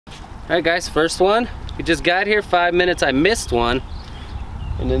Alright guys, first one. We just got here 5 minutes. I missed one.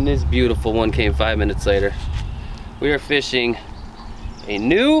 And then this beautiful one came 5 minutes later. We are fishing a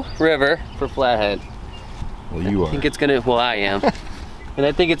new river for Flathead. Well, you are. I think it's gonna, well, I am. And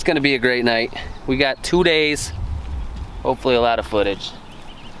I think it's gonna be a great night. We got 2 days, hopefully a lot of footage.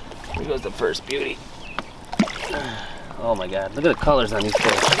 Here goes the first beauty. Oh my God, look at the colors on these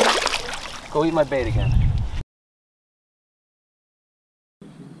fish. Go eat my bait again.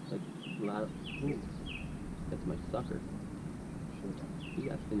 Like a lot of, ooh, that's my sucker. You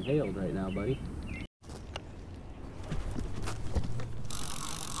got inhaled right now, buddy.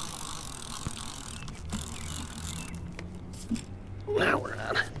 Now we're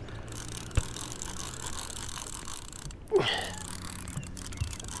on.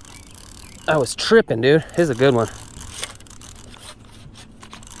 I was tripping, dude. Here's a good one.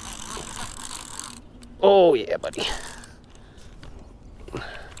 Oh yeah, buddy.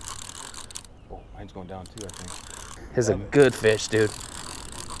 Oh, mine's going down too, I think. Here's a good fish, dude.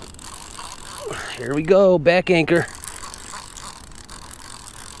 Here we go, back anchor.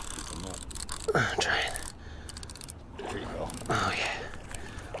 I'm trying. There you go. Oh yeah.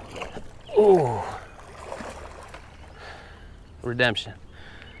 Ooh. Redemption.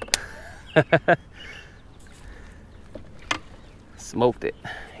 Smoked it.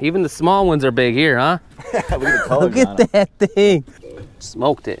 Even the small ones are big here, huh? Look at the colors. Look at that thing.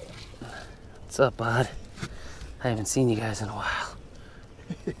 Smoked it. What's up, bud? I haven't seen you guys in a while.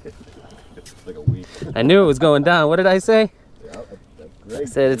 It's like a week. I knew it was going down. What did I say? Yeah, that's great. I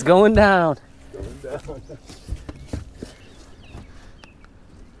said it's going down. Going down.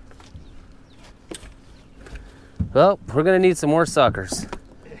 Well, we're gonna need some more suckers.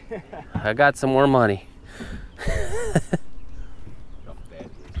 I got some more money.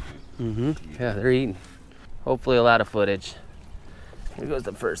 Mm-hmm. Yeah, they're eating. Hopefully a lot of footage. Here goes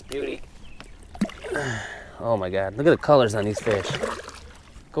the first beauty. Oh my God, look at the colors on these fish.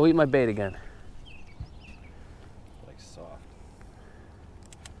 Go eat my bait again. Like soft.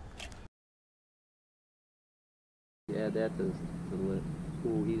 Yeah, that's a little.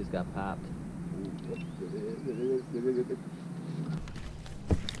 Ooh, he just got popped.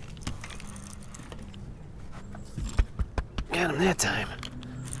 Got him that time.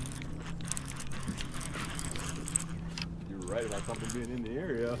 You were right about something being in the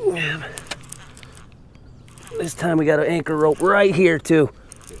area. Yeah. This time we got an anchor rope right here too.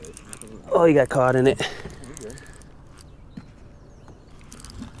 Oh, you got caught in it.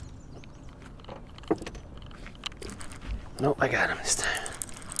 Nope, I got him this time.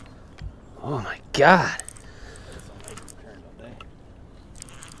 Oh my God.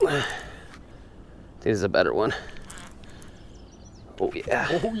 This is a better one. Oh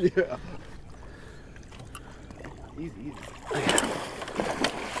yeah. Oh yeah. Easy, easy.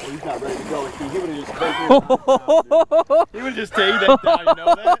 Oh, he's not ready to go. He would have just taken it down, he would have just taken that down, you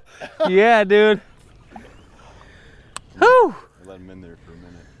know that? Yeah, dude. Whew. I let him in there for a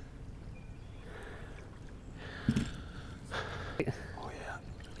minute. Oh yeah.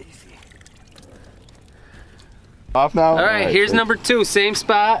 Easy. Off now? All right, here's number 2, same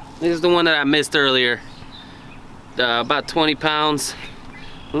spot. This is the one that I missed earlier. About 20 pounds.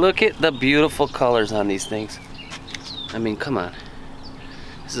 Look at the beautiful colors on these things. I mean, come on.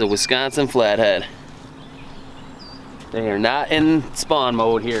 This is a Wisconsin flathead. They are not in spawn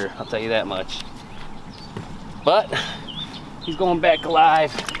mode here, I'll tell you that much. But he's going back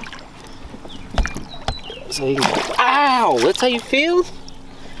alive. So he can go, ow, that's how you feel?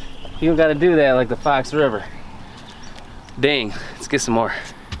 You don't gotta do that like the Fox River. Dang, let's get some more.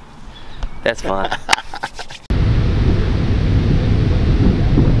 That's fun.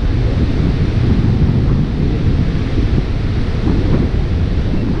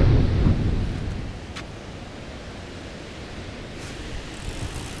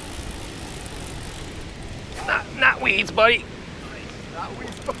 Not weeds, buddy. Not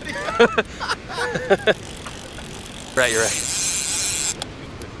weeds, buddy. Right, you're right.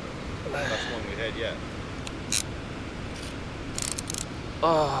 Best one we had yet.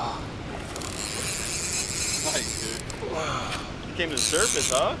 Oh. Nice, dude. You came to the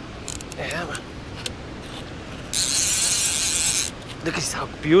surface, huh? Yeah, man. Look at how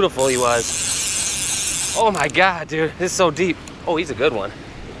beautiful he was. Oh my God, dude. This is so deep. Oh, he's a good one.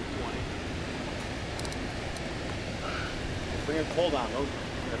 Bring it cold down. Those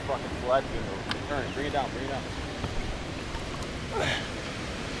are fucking flat, dude. Turn it. Bring it down. Bring it down.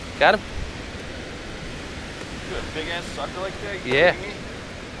 Got him? Dude, a big ass sucker like that? You Yeah. kidding me?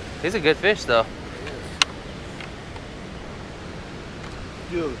 He's a good fish, though.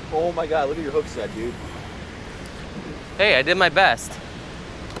 Dude, oh my God, look at your hook set, dude. Hey, I did my best.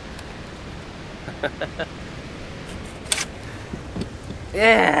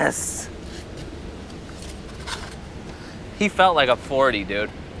 Yes! He felt like a 40, dude.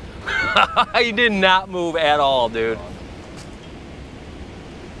 He did not move at all, dude.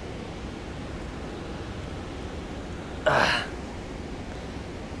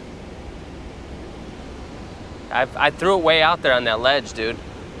 I threw it way out there on that ledge, dude.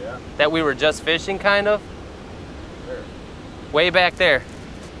 Yeah. That we were just fishing, kind of. Where? Way back there.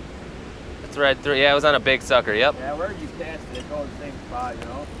 That's right through. Yeah, it was on a big sucker. Yep. Yeah, where you cast it, go in the same spot, you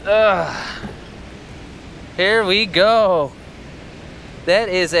know. Here we go. That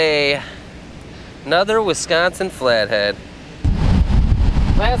is another Wisconsin flathead.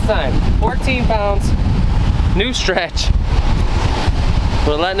 Last time, 14 pounds, new stretch.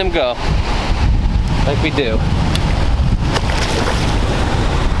 We're letting him go, like we do.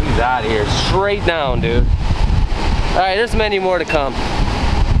 He's out of here, straight down, dude. All right, there's many more to come.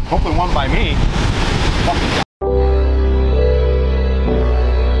 Hopefully one by me.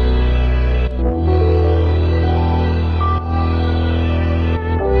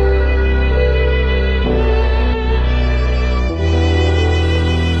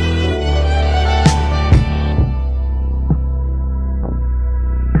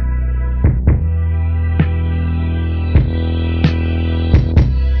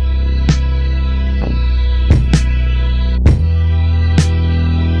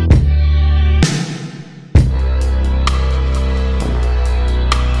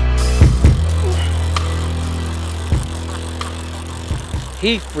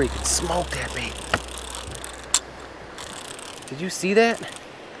 He freaking smoked that bait. Did you see that?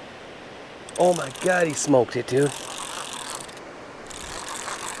 Oh my God, he smoked it, dude.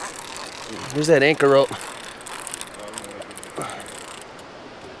 Where's that anchor rope?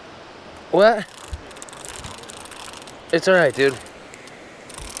 What? It's all right, dude.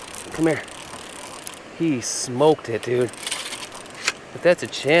 Come here. He smoked it, dude. If that's a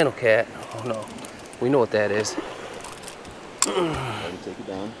channel cat, oh no. We know what that is. Take it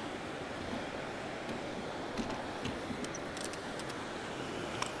down.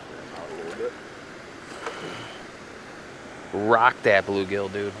 Rocked that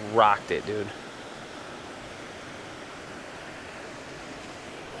bluegill, dude. Rocked it, dude.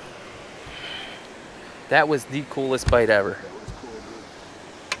 That was the coolest bite ever.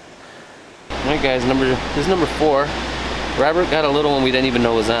 Alright guys, this is number 4. Robert got a little one we didn't even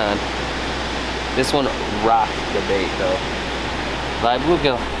know was on. This one rocked the bait though. Live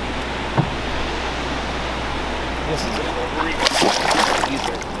bluegill. This is it.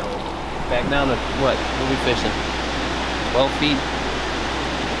 Back down to what? What are we fishing? 12 feet?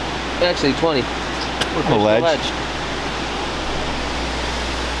 Actually 20. We're the ledge.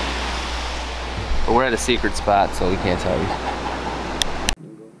 But we're at a secret spot, so we can't tell you.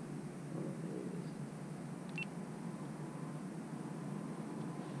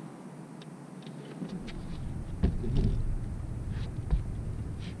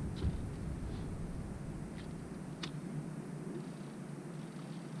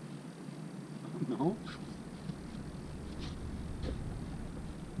 No.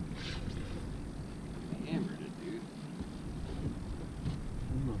 Hammered it, dude.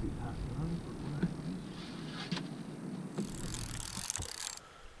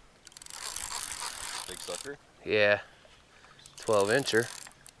 Big sucker? Yeah. 12 incher.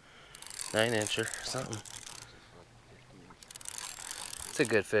 9 incher, something. It's a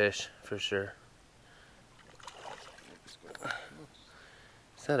good fish, for sure.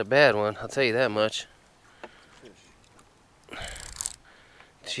 It's not a bad one, I'll tell you that much.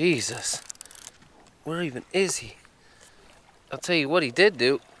 Jesus. Where even is he? I'll tell you what he did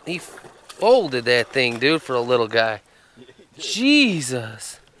do. He folded that thing, dude, for a little guy.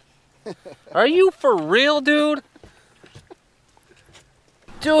 Jesus. Are you for real, dude?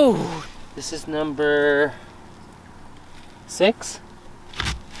 Dude. This is number 6.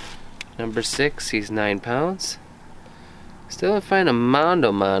 Number 6, he's 9 pounds. Still haven't found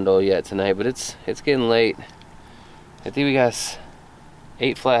a mondo yet tonight, but it's getting late. I think we got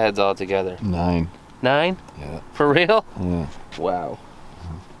 8 flatheads all together. 9. 9? Yeah. For real? Yeah. Wow.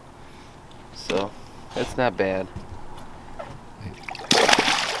 So, that's not bad.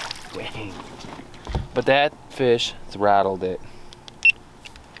 Dang. But that fish throttled it.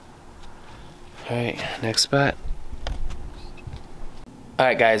 Alright, next spot.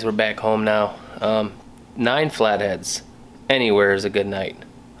 Alright guys, we're back home now. 9 flatheads. Anywhere is a good night.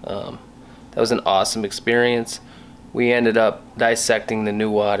 That was an awesome experience. We ended up dissecting the new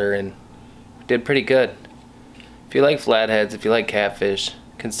water and did pretty good. If you like flatheads, if you like catfish,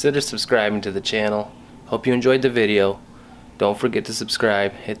 consider subscribing to the channel. Hope you enjoyed the video. Don't forget to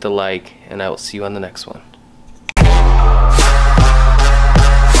subscribe, hit the like, and I will see you on the next one.